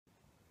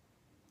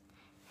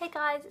Hey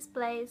guys, it's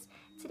Blaze.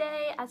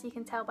 Today, as you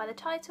can tell by the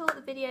title,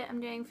 the video I'm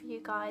doing for you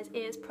guys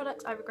is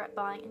products I regret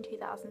buying in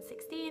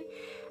 2016.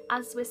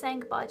 As we're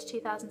saying goodbye to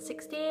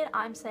 2016,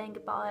 I'm saying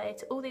goodbye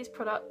to all these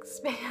products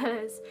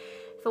because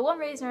for one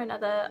reason or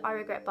another I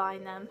regret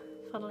buying them,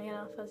 funnily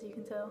enough, as you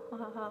can tell.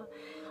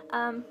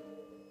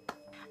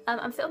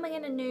 I'm filming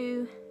in a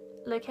new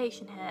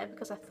location here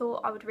because I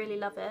thought I would really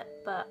love it,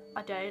 but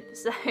I don't,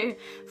 so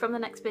from the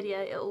next video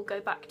it will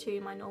go back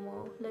to my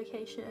normal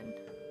location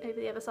over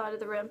the other side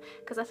of the room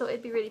because I thought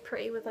it'd be really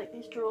pretty with like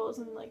these drawers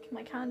and like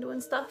my candle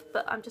and stuff,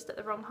 but I'm just at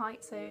the wrong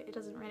height so it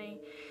doesn't really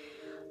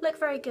look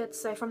very good,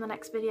 so from the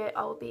next video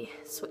I will be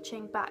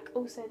switching back.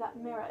 Also, that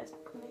mirror is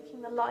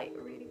making the light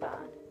really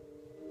bad.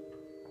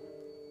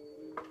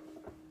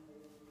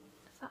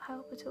 Does that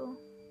help at all?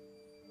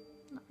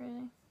 Not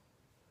really.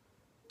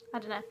 I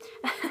don't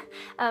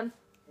know.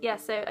 Yeah,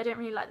 so I don't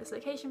really like this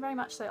location very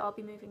much, so I'll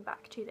be moving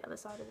back to the other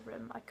side of the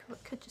room. I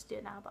could just do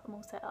it now, but I'm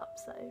all set up,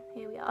 so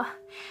here we are.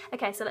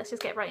 Okay, so let's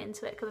just get right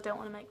into it because I don't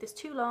want to make this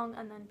too long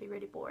and then be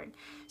really boring.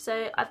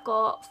 So I've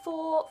got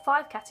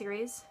five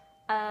categories.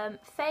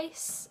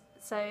 Face,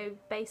 so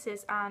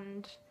bases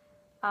and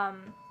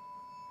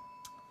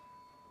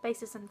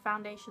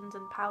foundations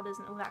and powders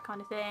and all that kind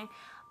of thing.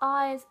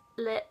 Eyes,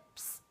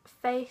 lips,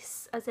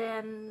 face as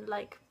in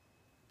like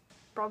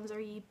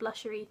bronzery,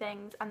 blushery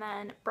things, and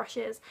then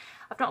brushes.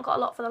 I've not got a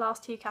lot for the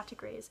last two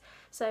categories,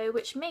 so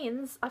which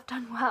means I've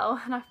done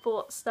well and I've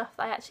bought stuff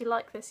I actually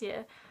like this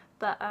year,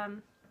 but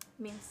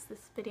means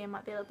this video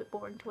might be a little bit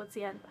boring towards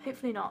the end, but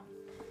hopefully not.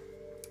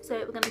 So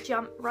we're going to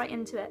jump right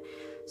into it.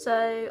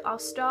 So I'll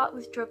start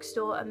with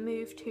drugstore and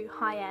move to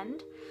high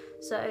end.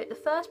 So the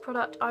first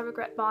product I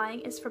regret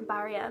buying is from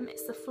Barry M.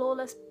 It's the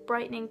Flawless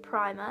Brightening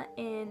Primer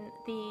in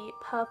the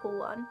purple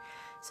one.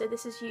 So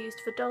this is used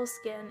for dull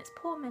skin. It's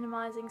pore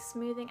minimizing,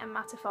 smoothing and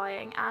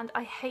mattifying, and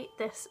I hate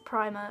this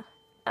primer.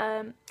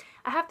 I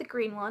have the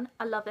green one,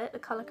 I love it, the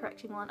colour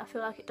correcting one. I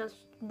feel like it does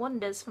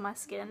wonders for my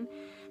skin.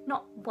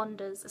 Not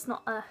wonders, it's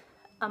not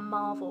a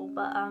marvel,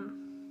 but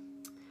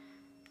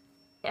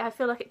I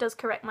feel like it does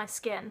correct my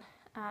skin,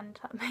 and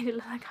that made it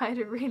look like I had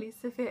a really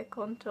severe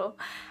contour.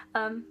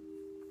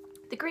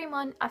 The green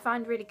one I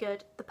find really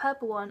good. The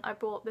purple one I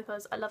bought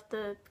because I loved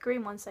the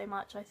green one so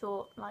much. I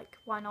thought, like,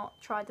 why not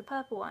try the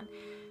purple one?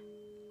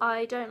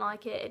 I don't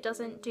like it. It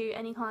doesn't do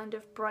any kind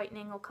of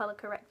brightening or colour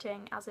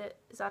correcting as it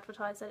is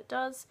advertised that it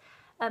does.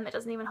 It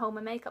doesn't even hold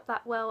my makeup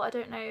that well. I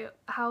don't know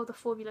how the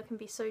formula can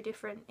be so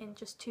different in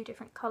just two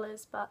different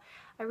colours, but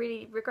I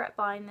really regret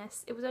buying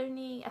this. It was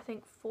only, I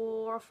think, £4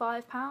 or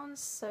 £5,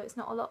 so it's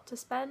not a lot to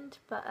spend,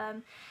 but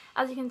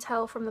as you can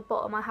tell from the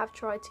bottom I have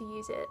tried to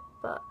use it,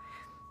 but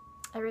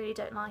I really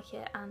don't like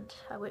it and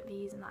I won't be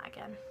using that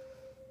again.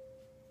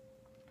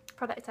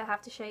 Product I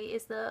have to show you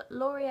is the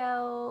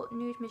L'Oreal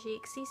Nude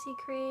Magique CC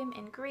Cream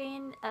in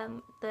green,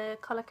 the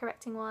colour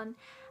correcting one,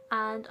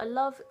 and I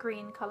love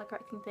green colour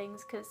correcting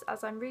things because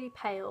as I'm really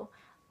pale,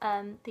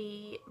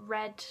 the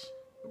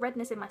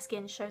redness in my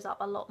skin shows up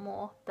a lot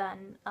more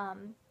than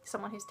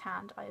someone who's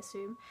tanned, I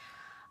assume.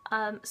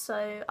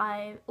 So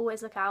I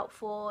always look out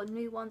for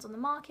new ones on the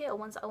market or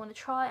ones that I want to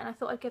try, and I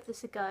thought I'd give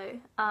this a go.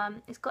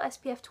 It's got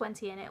SPF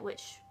 20 in it,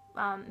 which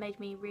made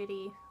me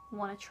really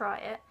want to try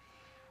it.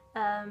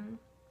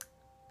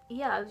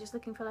 Yeah, I was just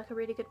looking for like a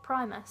really good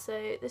primer,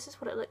 so this is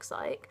what it looks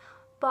like.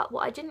 But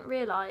what I didn't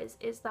realise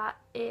is that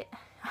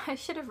I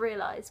should have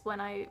realised when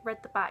I read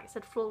the back, it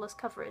said flawless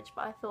coverage,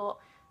 but I thought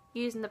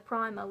using the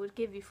primer would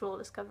give you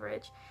flawless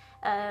coverage.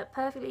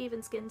 Perfectly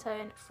even skin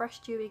tone, fresh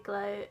dewy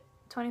glow,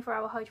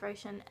 24-hour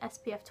hydration,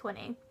 SPF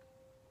 20.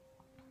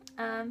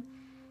 Yeah,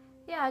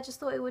 I just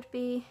thought it would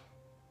be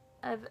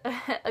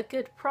a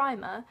good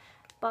primer,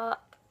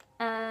 but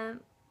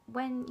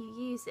when you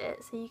use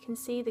it, so you can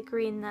see the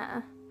green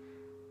there,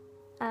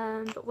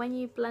 but when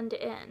you blend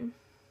it in,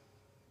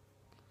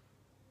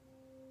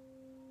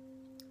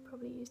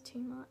 probably use too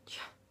much.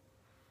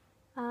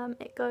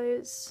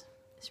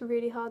 It's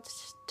really hard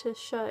to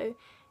show.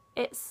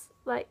 It's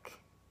like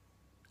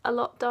a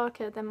lot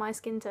darker than my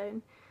skin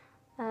tone.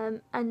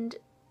 And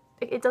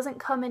it doesn't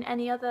come in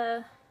any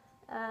other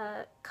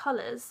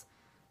colours,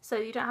 so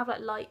you don't have like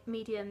light,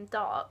 medium,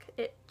 dark.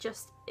 It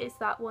just is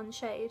that one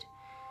shade.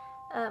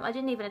 I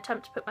didn't even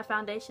attempt to put my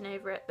foundation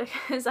over it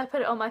because I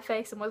put it on my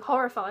face and was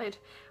horrified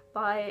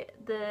by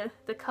the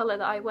colour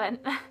that I went.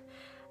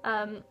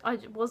 I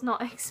was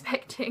not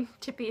expecting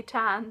to be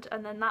tanned,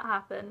 and then that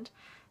happened.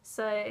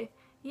 So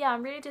yeah,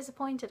 I'm really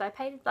disappointed. I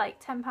paid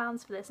like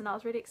 £10 for this and I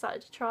was really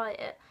excited to try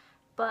it,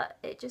 but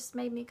it just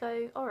made me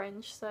go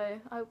orange, so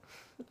I'm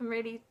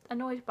really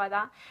annoyed by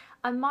that.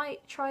 I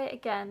might try it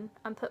again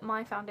and put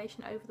my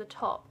foundation over the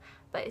top,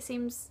 but it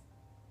seems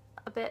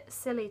a bit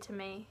silly to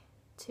me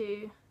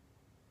to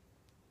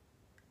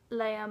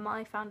layer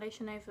my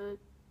foundation over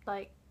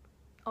like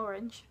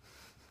orange.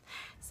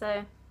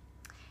 So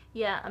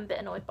yeah, I'm a bit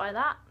annoyed by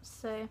that.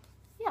 So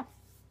yeah.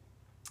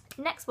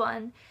 Next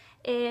one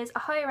is a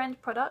higher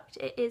end product.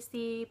 It is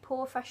the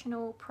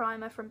Professional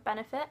Primer from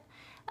Benefit.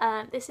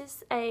 This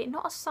is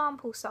not a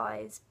sample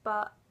size,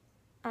 but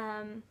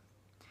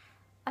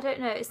I don't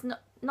know, it's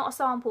not a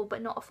sample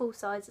but not a full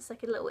size, it's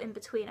like a little in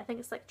between. I think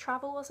it's like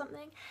Travel or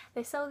something.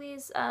 They sell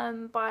these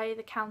by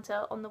the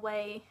counter on the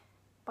way,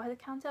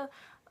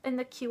 in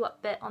the queue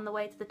up bit on the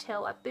way to the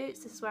till at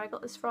Boots. This is where I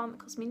got this from. It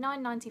cost me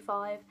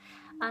 $9.95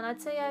 and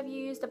I'd say I've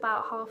used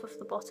about half of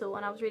the bottle,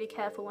 and I was really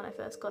careful when I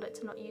first got it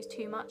to not use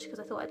too much because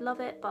I thought I'd love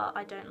it, but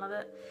I don't love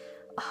it.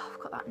 Oh, I've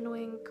got that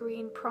annoying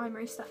green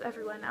primary stuff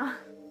everywhere now.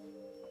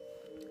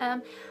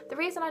 The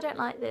reason I don't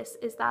like this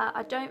is that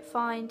I don't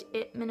find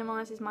it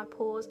minimises my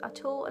pores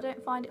at all. I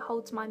don't find it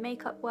holds my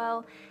makeup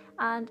well,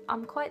 and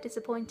I'm quite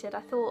disappointed.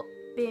 I thought,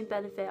 being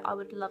Benefit, I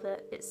would love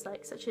it. It's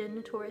like such a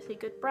notoriously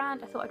good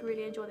brand. I thought I'd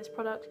really enjoy this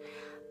product,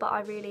 but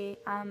I really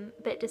am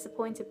a bit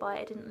disappointed by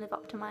it. It didn't live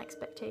up to my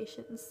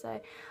expectations.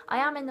 So I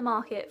am in the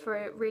market for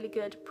a really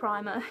good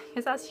primer,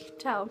 because as you can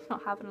tell, I'm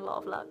not having a lot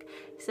of luck.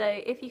 So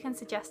if you can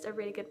suggest a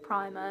really good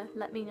primer,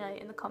 let me know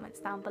in the comments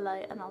down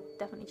below and I'll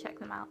definitely check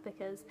them out,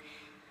 because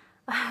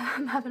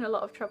I'm having a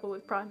lot of trouble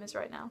with primers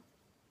right now.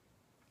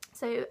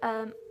 So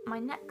my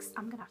next,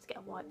 I'm gonna have to get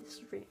a wipe, this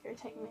is really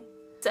irritating me.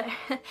 So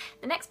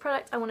the next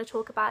product I want to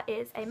talk about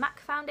is a MAC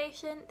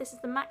foundation. This is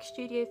the MAC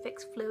Studio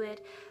Fix Fluid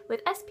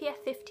with SPF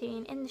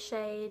 15 in the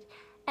shade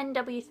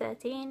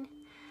NW13.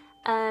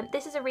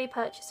 This is a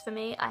repurchase for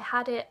me. I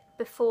had it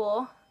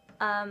before,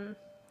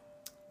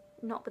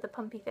 not with the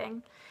pumpy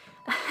thing,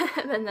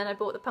 and then I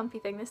bought the pumpy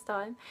thing this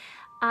time.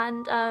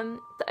 And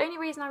the only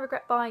reason I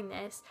regret buying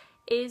this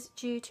is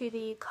due to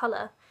the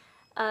colour.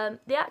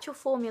 The actual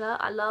formula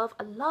I love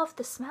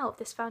the smell of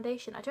this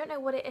foundation. I don't know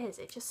what it is,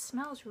 it just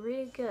smells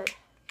really good.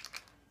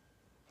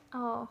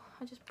 Oh,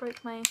 I just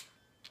broke my...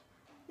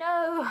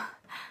 No!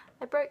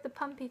 I broke the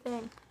pumpy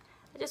thing.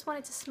 I just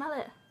wanted to smell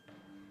it.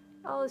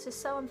 Oh, this is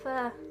so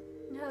unfair.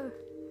 No.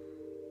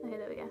 Okay,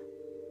 there we go.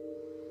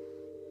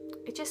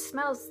 It just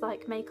smells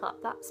like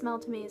makeup. That smell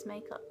to me is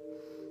makeup.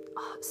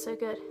 Oh, it's so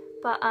good.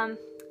 But,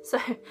 so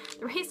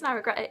the reason I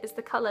regret it is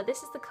the colour.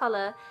 This is the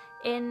colour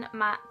in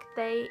MAC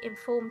they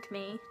informed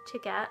me to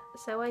get,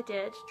 so I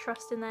did,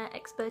 trust in their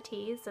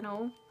expertise and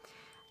all.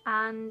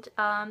 And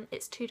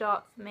it's too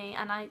dark for me,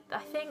 and I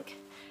think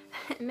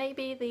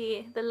maybe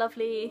the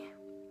lovely,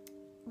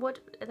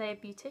 what are they, a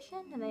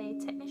beautician? Are they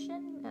a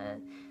technician? Are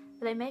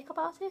they makeup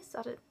artists?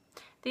 I don't.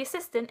 The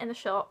assistant in the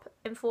shop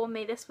informed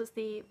me this was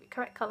the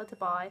correct colour to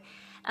buy,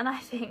 and I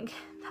think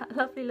that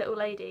lovely little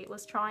lady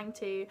was trying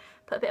to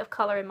put a bit of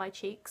colour in my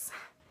cheeks.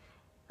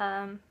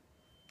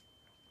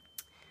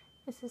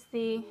 This is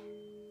the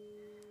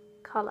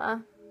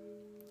colour.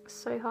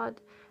 So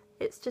hard.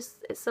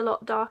 It's a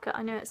lot darker.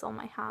 I know it's on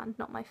my hand,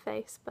 not my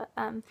face, but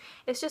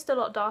it's just a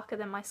lot darker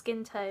than my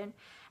skin tone,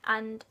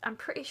 and I'm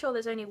pretty sure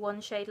there's only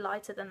one shade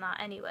lighter than that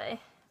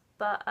anyway.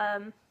 But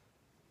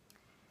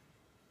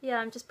yeah,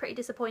 I'm just pretty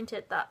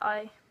disappointed that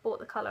I bought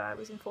the colour I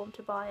was informed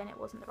to buy and it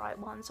wasn't the right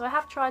one. So I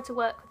have tried to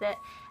work with it,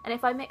 and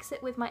if I mix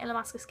it with my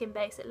Illamasqua skin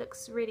base it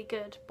looks really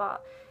good,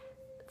 but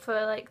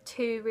for like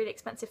two really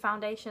expensive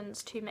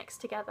foundations to mix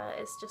together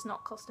is just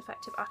not cost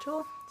effective at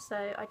all, so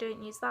I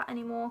don't use that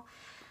anymore.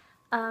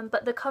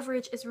 But the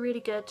coverage is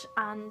really good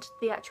and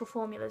the actual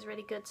formula is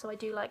really good, so I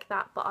do like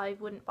that, but I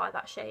wouldn't buy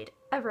that shade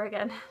ever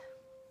again.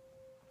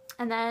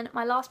 And then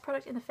my last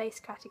product in the face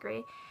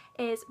category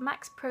is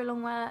MAC's Pro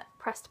Longwear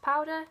Pressed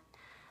Powder.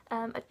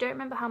 I don't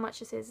remember how much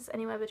this is. It's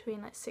anywhere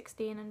between like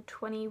 £16 and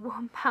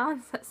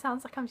 £21. That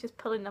sounds like I'm just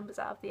pulling numbers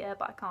out of the air,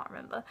 but I can't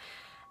remember.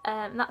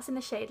 That's in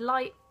the shade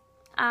Light,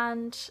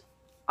 and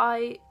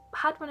I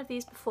had one of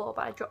these before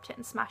but I dropped it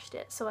and smashed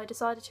it, so I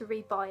decided to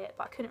re-buy it,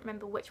 but I couldn't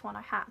remember which one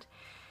I had.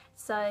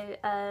 So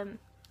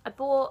I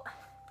bought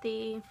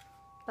the,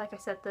 like I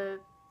said, the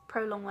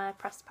Pro Longwear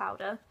Pressed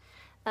Powder,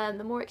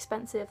 the more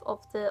expensive of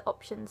the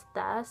options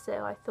there,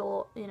 so I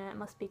thought, you know, it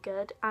must be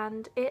good,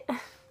 and it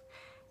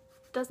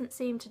doesn't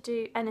seem to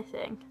do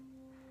anything.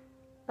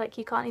 Like,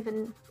 you can't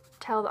even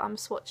tell that I'm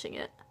swatching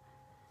it.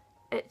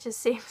 It just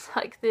seems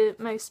like the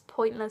most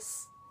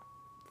pointless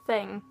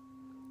thing.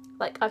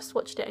 Like, I've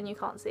swatched it and you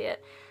can't see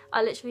it.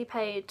 I literally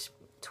paid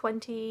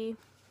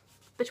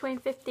between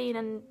 £15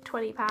 and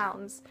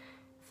 £20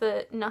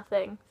 for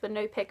nothing, for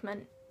no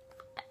pigment,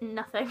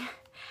 nothing.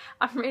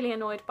 I'm really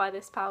annoyed by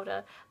this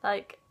powder.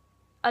 Like,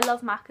 I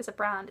love MAC as a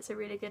brand, it's a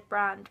really good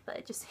brand, but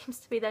it just seems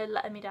to be they're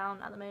letting me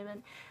down at the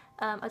moment.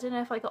 I don't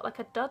know if I got like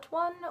a dud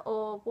one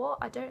or what,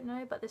 I don't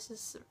know, but this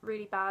is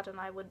really bad and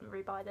I wouldn't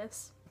rebuy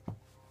this.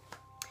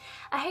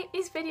 I hate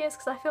these videos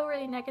because I feel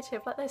really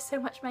negative, like there's so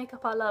much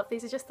makeup I love.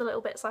 These are just the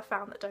little bits I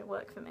found that don't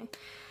work for me.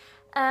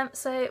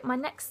 So my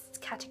next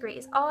category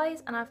is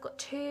eyes, and I've got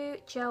two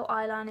gel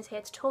eyeliners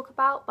here to talk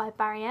about by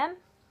Barry M.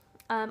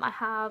 I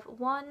have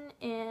one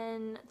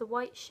in the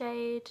white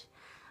shade.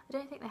 I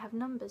don't think they have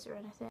numbers or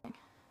anything.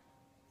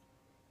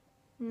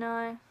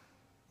 No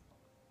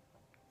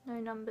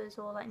numbers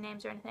or like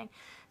names or anything.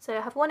 So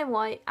I have one in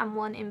white and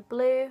one in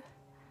blue.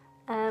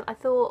 I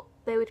thought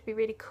they would be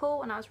really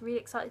cool and I was really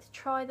excited to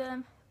try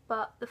them,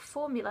 but the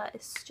formula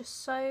is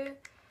just so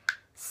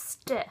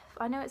stiff.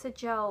 I know it's a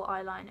gel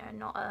eyeliner and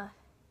not a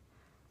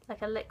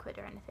like a liquid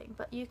or anything,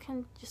 but you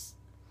can just,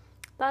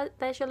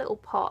 there's your little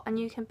pot, and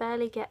you can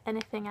barely get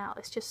anything out.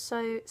 It's just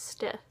so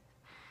stiff.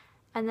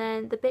 And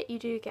then the bit you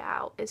do get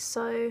out is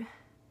so...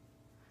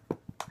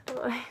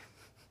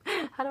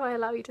 How do I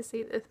allow you to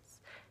see this?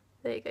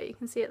 There you go, you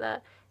can see it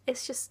there.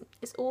 It's just,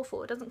 it's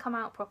awful. It doesn't come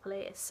out properly.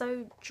 It's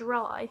so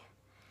dry.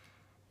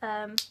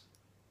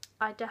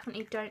 I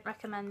definitely don't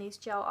recommend these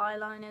gel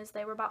eyeliners.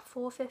 They were about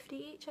 £4.50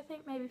 each, I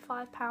think, maybe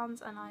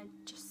 £5, and I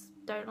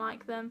just don't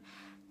like them.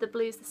 The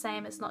blue's the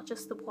same, it's not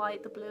just the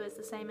white, the blue is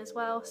the same as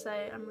well, so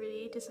I'm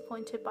really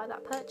disappointed by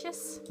that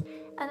purchase.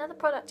 Another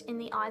product in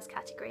the eyes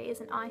category is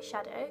an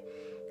eyeshadow,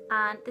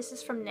 and this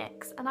is from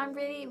NYX, and I'm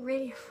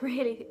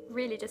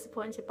really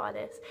disappointed by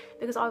this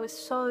because I was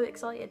so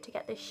excited to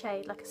get this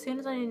shade. Like, as soon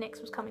as I knew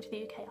NYX was coming to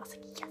the UK, I was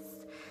like, yes!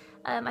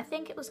 I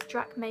think it was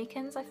Drac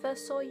Makens I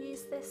first saw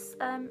use this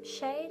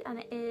shade, and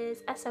it is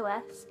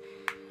SOS,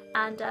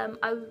 and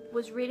I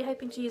was really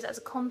hoping to use it as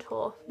a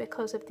contour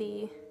because of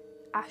the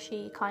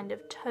ashy kind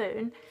of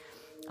tone,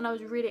 and I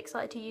was really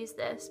excited to use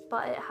this,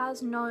 but it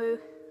has no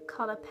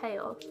colour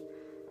payoff.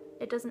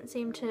 It doesn't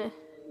seem to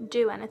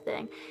do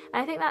anything,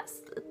 and I think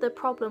that's the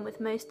problem with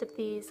most of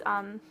these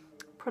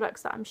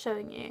products that I'm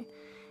showing you.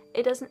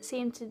 It doesn't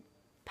seem to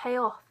pay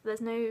off.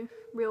 There's no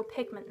real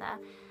pigment there.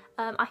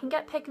 I can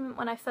get pigment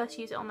when I first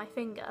use it on my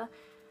finger,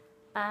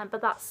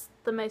 but that's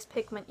the most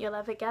pigment you'll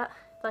ever get.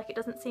 Like, it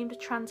doesn't seem to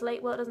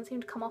translate well, it doesn't seem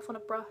to come off on a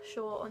brush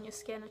or on your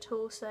skin at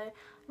all, so I'm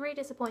really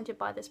disappointed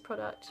by this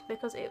product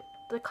because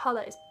the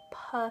colour is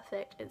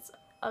perfect. It's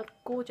a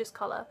gorgeous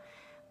colour,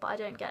 but I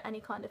don't get any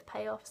kind of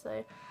payoff, so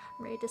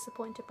I'm really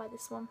disappointed by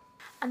this one.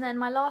 And then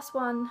my last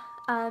one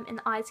in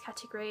the eyes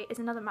category is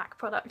another MAC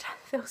product.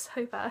 I feel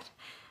so bad.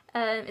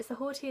 It's the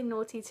Haughty and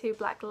Naughty 2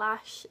 Black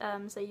Lash,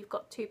 so you've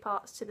got two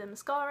parts to the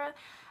mascara,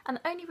 and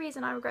the only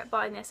reason I regret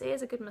buying this, it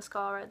is a good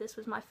mascara. This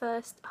was my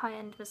first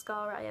high-end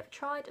mascara I ever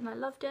tried and I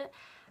loved it.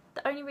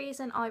 The only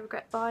reason I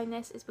regret buying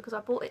this is because I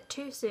bought it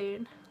too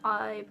soon.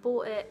 I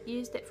bought it,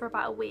 used it for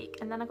about a week,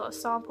 and then I got a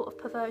sample of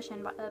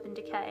Perversion by Urban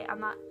Decay,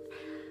 and that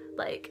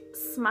like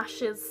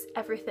smashes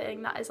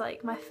everything. That is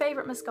like my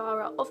favourite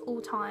mascara of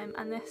all time,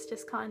 and this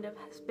just kind of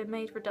has been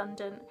made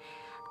redundant.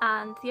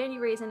 And the only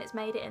reason it's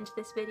made it into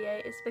this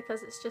video is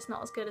because it's just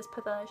not as good as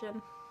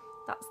Perversion.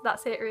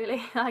 That's it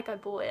really. Like, I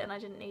bought it and I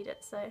didn't need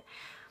it, so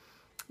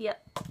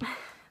yep.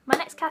 My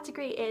next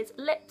category is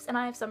lips, and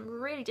I have some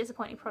really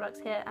disappointing products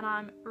here, and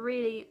I'm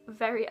really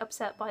very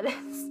upset by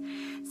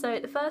this. So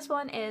the first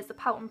one is the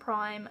Pout and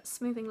Prime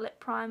Smoothing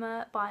Lip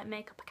Primer by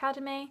Makeup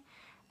Academy.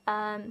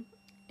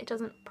 It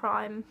doesn't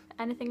prime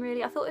anything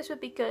really. I thought this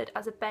would be good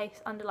as a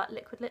base under like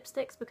liquid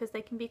lipsticks because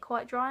they can be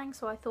quite drying,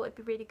 so I thought it'd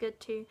be really good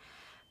to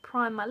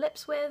prime my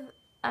lips with.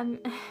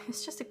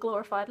 It's just a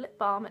glorified lip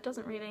balm. It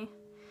doesn't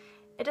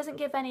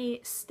give any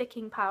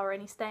sticking power,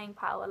 any staying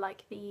power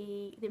like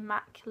the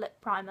MAC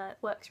lip primer. It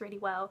works really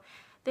well.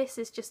 This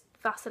is just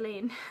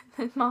Vaseline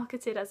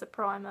marketed as a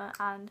primer,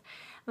 and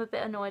I'm a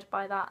bit annoyed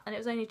by that, and it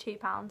was only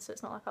 £2, so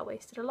it's not like I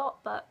wasted a lot,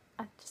 but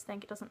I just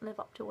think it doesn't live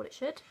up to what it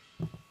should.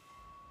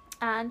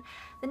 And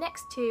the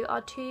next two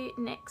are two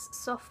NYX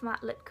soft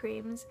matte lip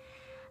creams.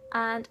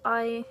 And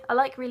I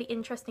like really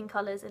interesting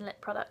colours in lip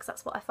products.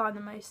 That's what I find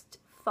the most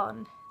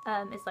fun,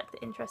 is like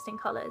the interesting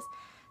colours.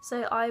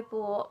 So I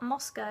bought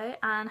Moscow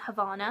and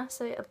Havana,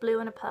 so a blue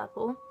and a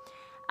purple.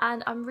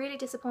 And I'm really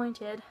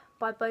disappointed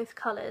by both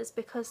colours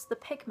because the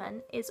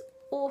pigment is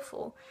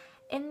awful.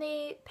 In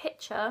the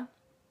picture,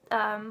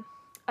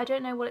 I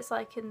don't know what it's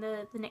like in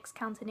the NYX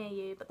counter near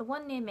you, but the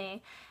one near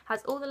me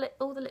has all the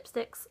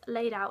lipsticks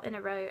laid out in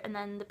a row, and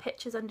then the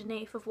pictures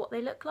underneath of what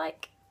they look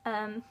like.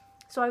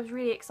 So I was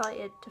really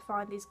excited to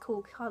find these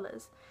cool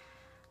colours,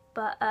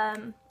 but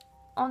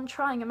on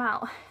trying them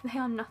out, they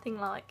are nothing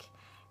like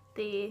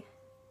the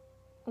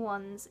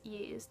ones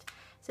used.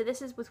 So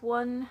this is with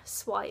one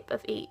swipe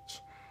of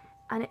each,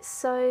 and it's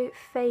so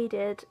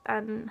faded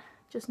and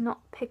just not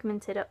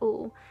pigmented at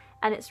all,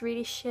 and it's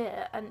really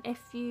sheer. And if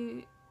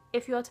you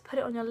are to put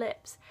it on your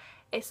lips,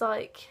 it's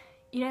like,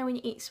 you know when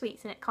you eat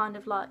sweets and it kind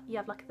of like, you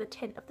have like the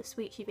tint of the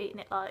sweets you've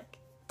eaten, it like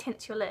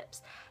tints your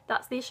lips.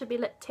 These should be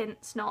lip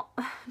tints, not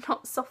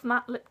soft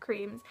matte lip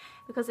creams,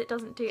 because it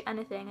doesn't do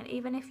anything. And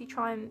even if you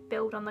try and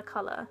build on the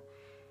colour,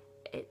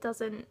 it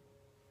doesn't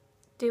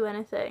do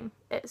anything.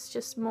 It's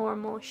just more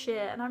and more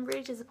sheer, and I'm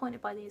really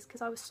disappointed by these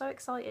because I was so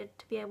excited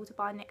to be able to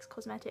buy NYX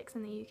cosmetics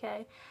in the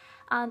UK,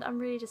 and I'm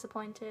really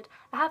disappointed.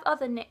 I have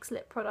other NYX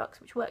lip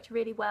products which worked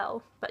really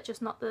well, but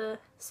just not the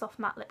soft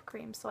matte lip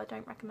creams, so I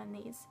don't recommend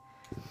these.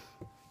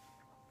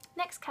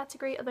 Next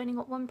category, I've only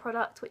got one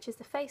product, which is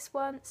the face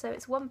one. So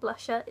it's one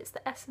blusher. It's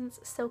the Essence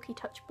Silky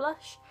Touch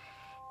Blush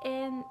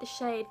in the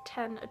shade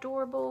 10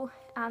 Adorable,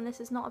 and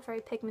this is not a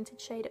very pigmented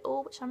shade at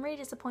all, which I'm really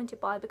disappointed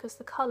by because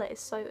the colour is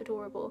so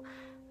adorable,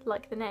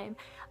 like the name.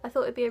 I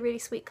thought it'd be a really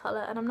sweet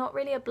colour, and I'm not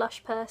really a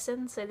blush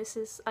person, so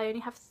I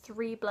only have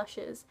 3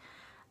 blushes,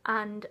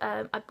 and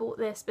I bought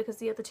this because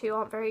the other 2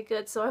 aren't very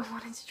good, so I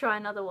wanted to try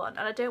another one,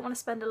 and I don't want to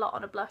spend a lot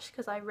on a blush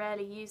because I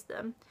rarely use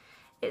them.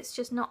 It's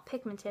just not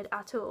pigmented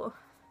at all.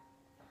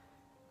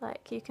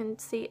 Like you can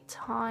see a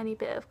tiny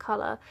bit of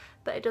colour,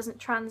 but it doesn't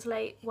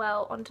translate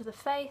well onto the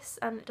face,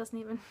 and it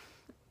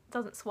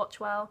doesn't swatch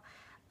well.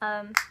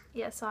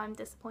 Yeah, so I'm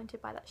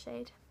disappointed by that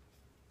shade.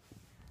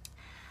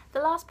 The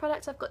last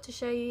product I've got to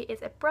show you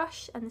is a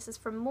brush, and this is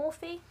from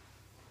Morphe,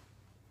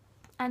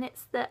 and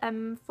it's the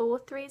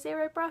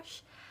M430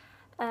 brush.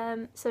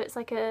 So it's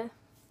like a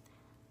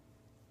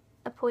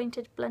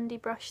pointed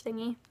blendy brush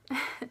thingy.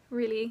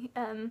 Really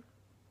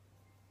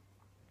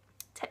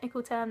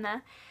technical term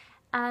there.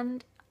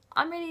 And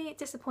I'm really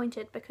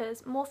disappointed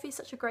because Morphe is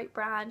such a great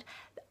brand.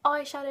 The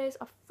eyeshadows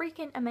are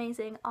freaking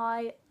amazing.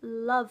 I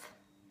love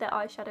their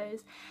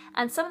eyeshadows,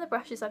 and some of the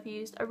brushes I've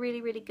used are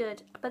really, really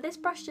good, but this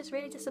brush just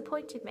really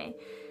disappointed me.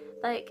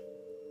 Like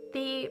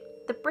the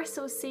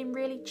bristles seem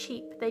really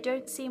cheap, they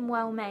don't seem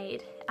well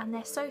made, and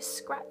they're so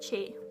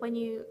scratchy when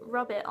you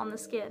rub it on the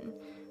skin.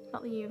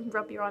 Not that you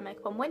rub your eye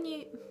makeup on. When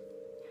you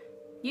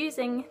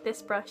using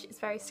this brush, it's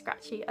very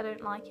scratchy. I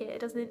don't like it. It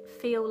doesn't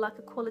feel like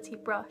a quality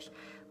brush,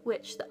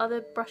 which the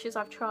other brushes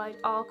I've tried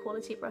are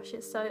quality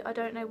brushes, so I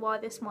don't know why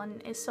this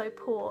one is so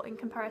poor in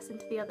comparison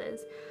to the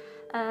others.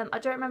 I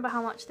don't remember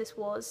how much this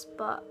was,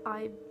 but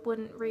I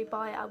wouldn't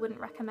rebuy it, I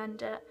wouldn't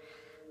recommend it.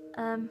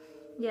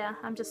 Yeah,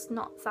 I'm just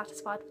not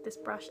satisfied with this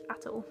brush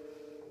at all.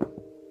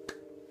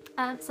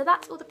 So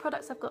that's all the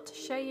products I've got to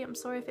show you. I'm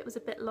sorry if it was a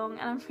bit long,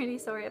 and I'm really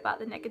sorry about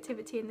the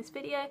negativity in this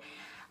video.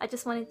 I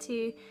just wanted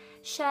to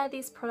share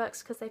these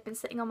products because they've been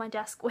sitting on my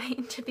desk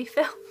waiting to be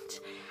filmed.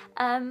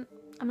 I'm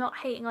not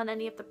hating on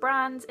any of the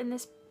brands in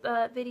this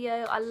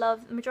video. I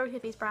love the majority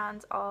of these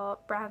brands are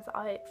brands that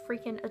I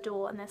freaking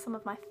adore, and they're some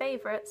of my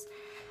favourites.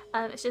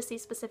 It's just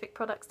these specific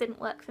products didn't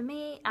work for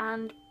me,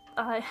 and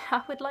I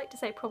would like to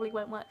say probably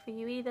won't work for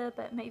you either,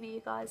 but maybe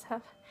you guys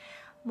have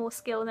more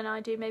skill than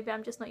I do. Maybe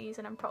I'm just not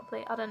using them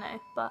properly, I don't know,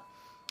 but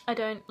I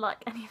don't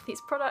like any of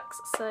these products,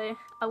 so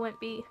I won't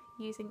be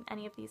using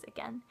any of these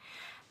again.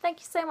 Thank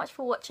you so much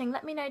for watching.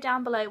 Let me know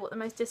down below what the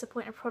most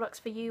disappointing products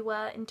for you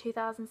were in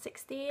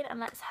 2016, and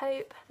let's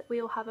hope that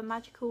we will have a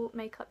magical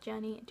makeup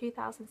journey in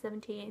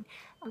 2017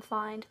 and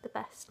find the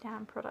best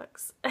damn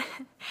products.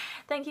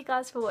 Thank you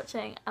guys for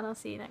watching, and I'll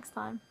see you next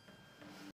time.